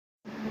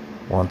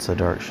Once a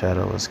dark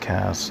shadow was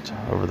cast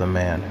over the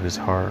man whose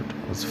heart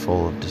was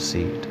full of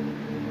deceit.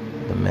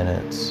 The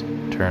minutes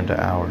turned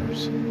to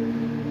hours,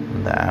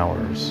 and the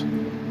hours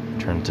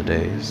turned to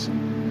days.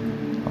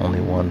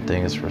 Only one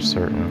thing is for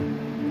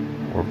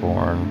certain. We're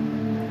born,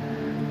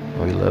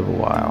 we live a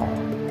while,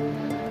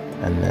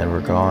 and then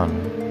we're gone.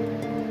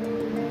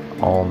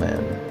 All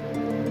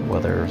men,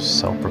 whether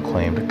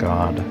self-proclaimed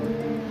God,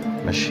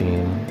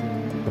 machine,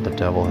 or the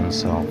devil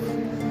himself,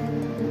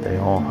 they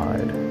all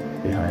hide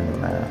behind the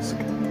mask.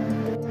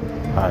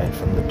 Hide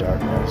from the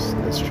darkness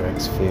that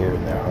strikes fear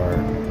in their heart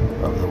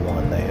of the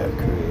one they have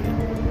created.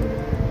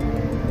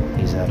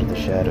 He's out of the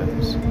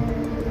shadows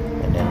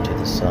and into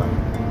the sun.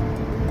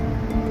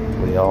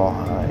 We all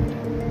hide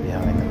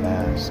behind the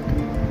mask.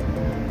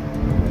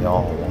 We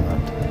all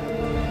want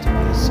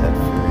to be set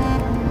free.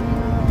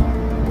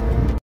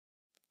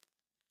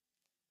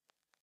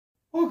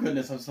 Oh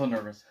goodness, I'm so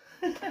nervous.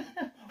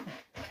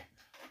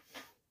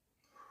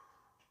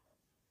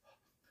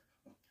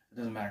 It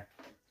doesn't matter.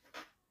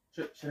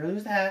 Should I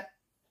lose the hat?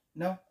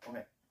 No?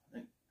 Okay.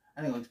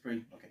 I think it looks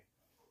pretty. Okay.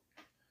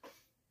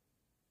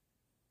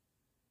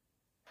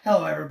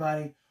 Hello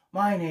everybody.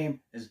 My name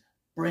is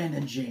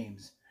Brandon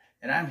James,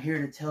 and I'm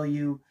here to tell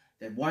you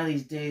that one of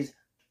these days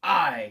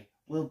I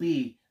will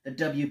be the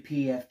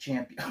WPF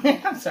champion.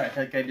 I'm sorry,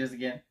 can I do this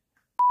again?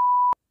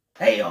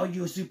 Hey all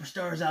you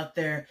superstars out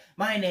there,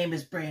 my name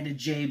is Brandon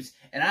James,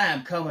 and I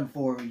am coming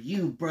for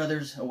you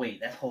brothers. Oh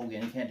wait, that's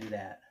Hogan, you can't do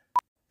that.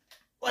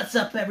 What's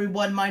up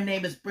everyone, my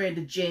name is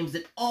Brandon James,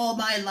 and all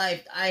my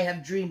life I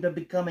have dreamed of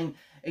becoming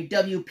a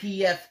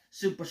WPF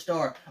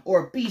superstar,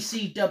 or a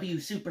BCW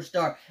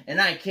superstar, and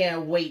I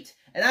can't wait,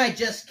 and I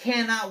just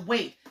cannot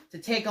wait to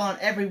take on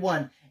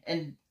everyone,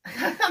 and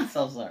I'm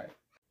so sorry.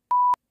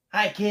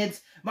 Hi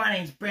kids, my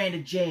name's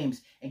Brandon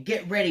James, and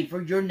get ready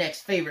for your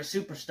next favorite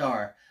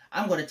superstar.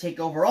 I'm going to take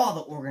over all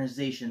the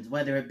organizations,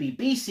 whether it be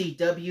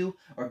BCW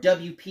or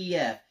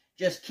WPF.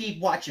 Just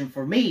keep watching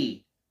for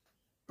me,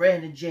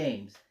 Brandon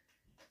James.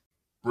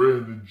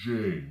 Brandon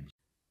James.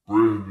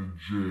 Brandon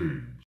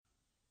James.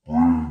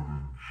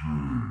 Brandon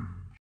James.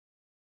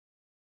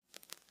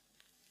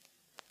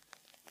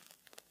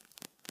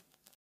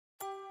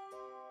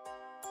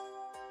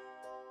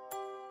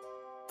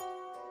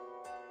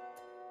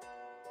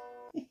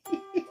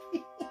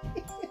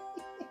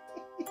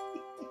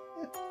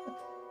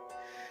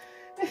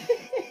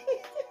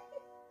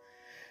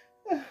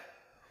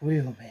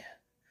 Wheelman.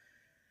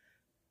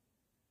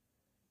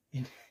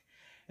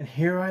 And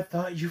here I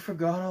thought you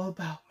forgot all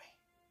about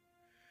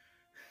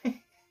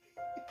me.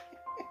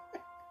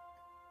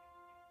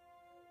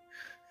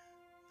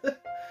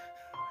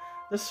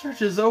 The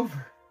search is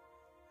over.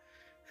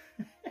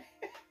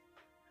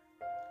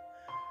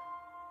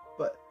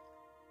 But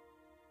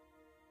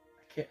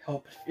I can't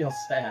help but feel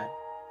sad.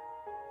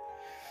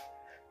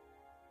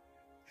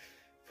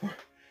 For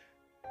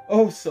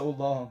oh so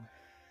long,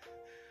 I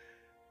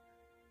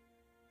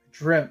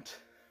dreamt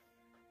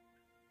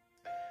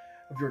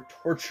of your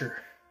torture.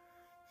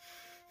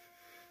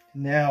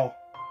 And now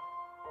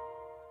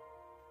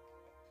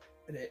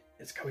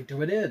it's coming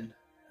to an end.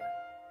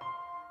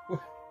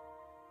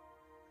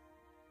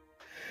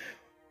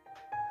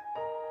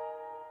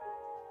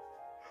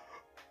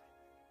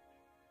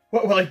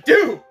 What will I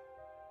do?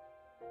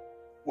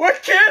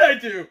 What can I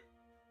do?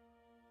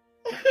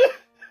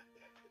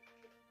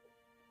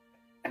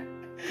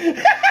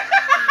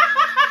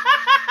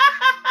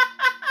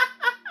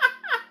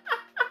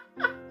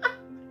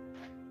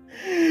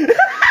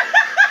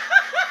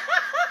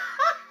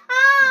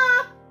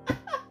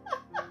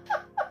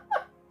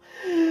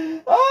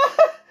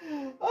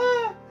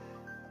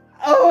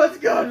 Oh, it's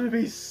going to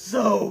be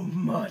so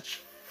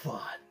much fun.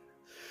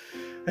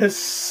 It's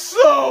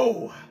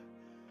so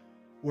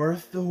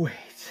worth the wait.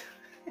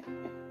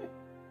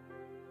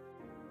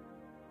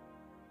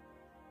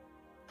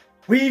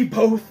 We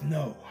both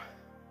know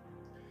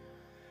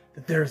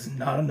that there's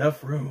not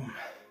enough room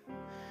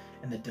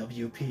in the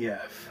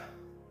WPF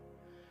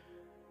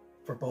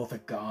for both a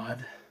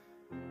god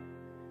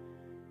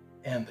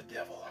and the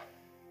devil.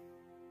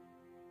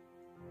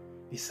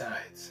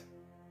 Besides,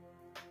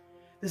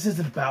 this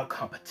isn't about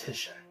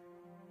competition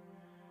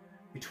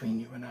between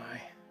you and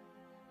I.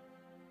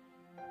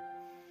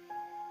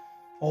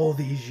 All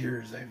these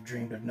years I've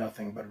dreamed of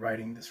nothing but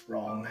righting this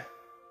wrong.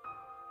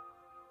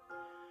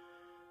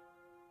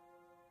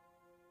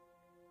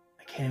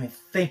 I can't even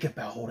think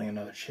about holding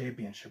another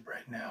championship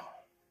right now.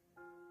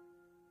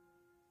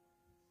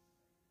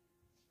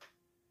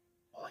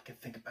 All I can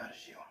think about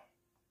is you.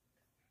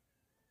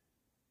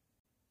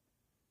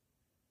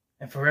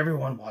 And for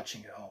everyone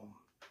watching at home,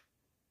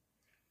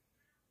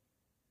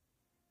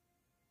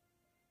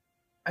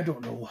 I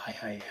don't know why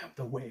I am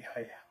the way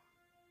I am.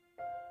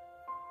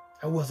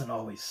 I wasn't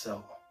always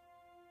so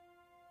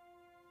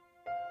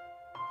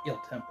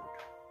ill-tempered.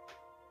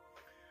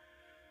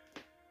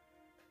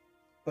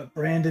 But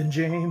Brandon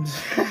James...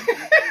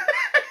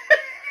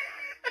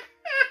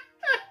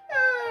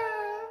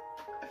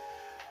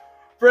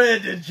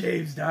 Brandon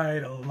James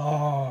died a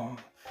long,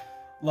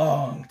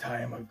 long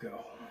time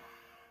ago.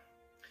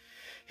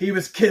 He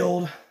was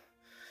killed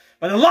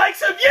by the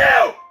likes of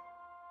you!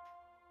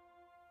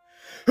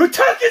 Who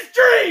took his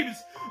dreams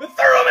and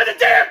threw them in a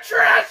damn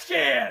trash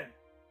can!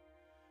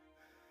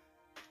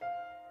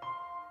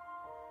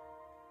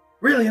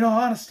 Really, in all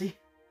honesty,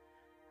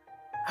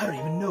 I don't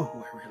even know who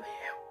I really am.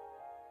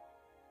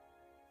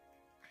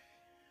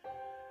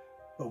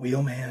 But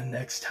Wheelman,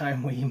 next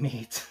time we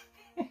meet,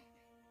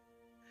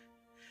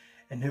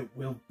 and it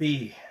will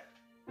be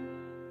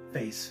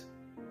face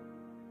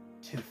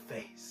to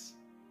face.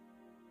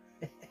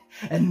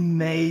 And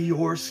may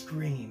your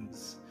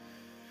screams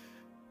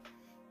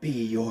be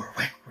your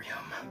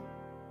requiem.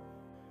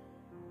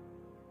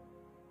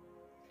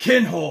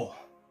 Kinhole,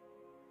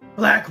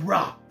 Black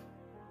Rock,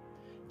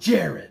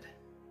 Jared,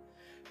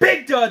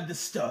 Big Dud the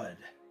Stud,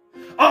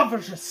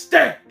 Officer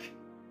Stank,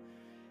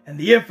 and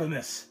the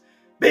infamous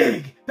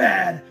Big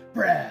Bad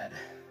Brad.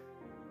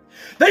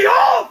 They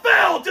all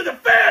fell to the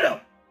Phantom!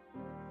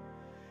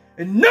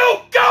 And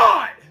no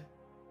God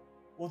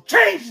will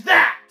change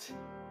that!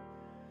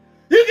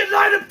 You can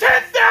line up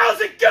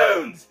 10,000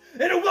 goons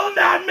and it will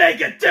not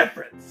make a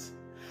difference!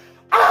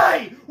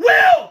 I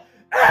will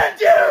end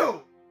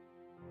you!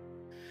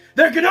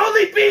 There can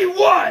only be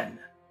one!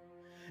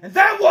 And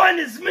that one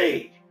is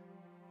me!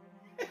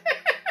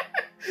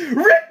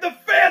 Rip the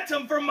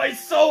Phantom from my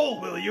soul,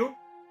 will you?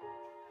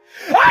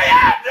 I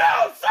have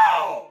no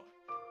soul!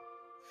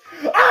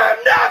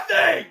 I'm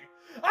nothing!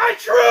 I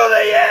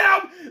truly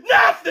am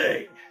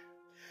nothing!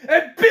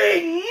 And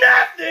being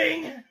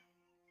nothing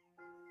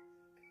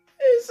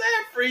is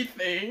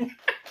everything.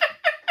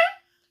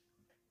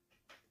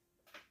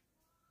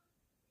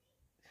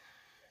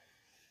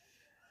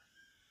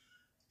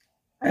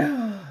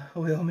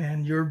 Well,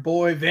 man, your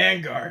boy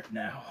Vanguard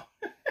now.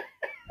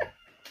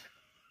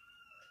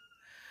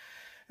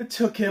 It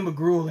took him a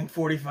grueling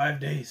 45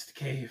 days to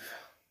cave.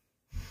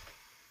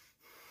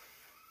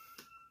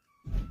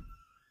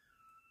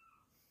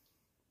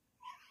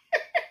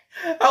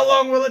 How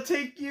long will it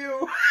take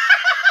you?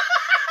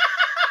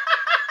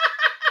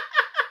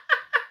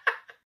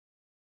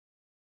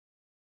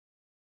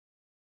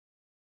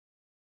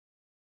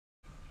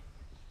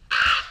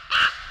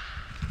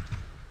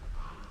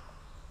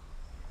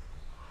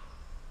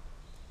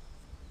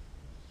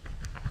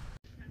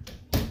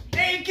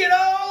 Hey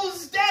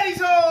kiddos,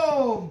 Daddy's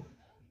home!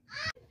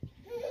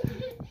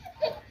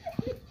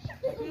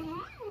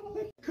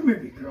 Come here,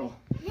 big girl.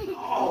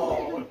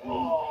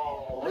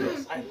 Oh,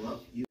 yes, I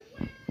love you.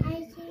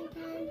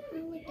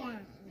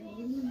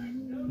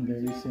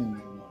 Very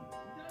soon,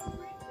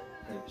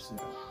 very soon.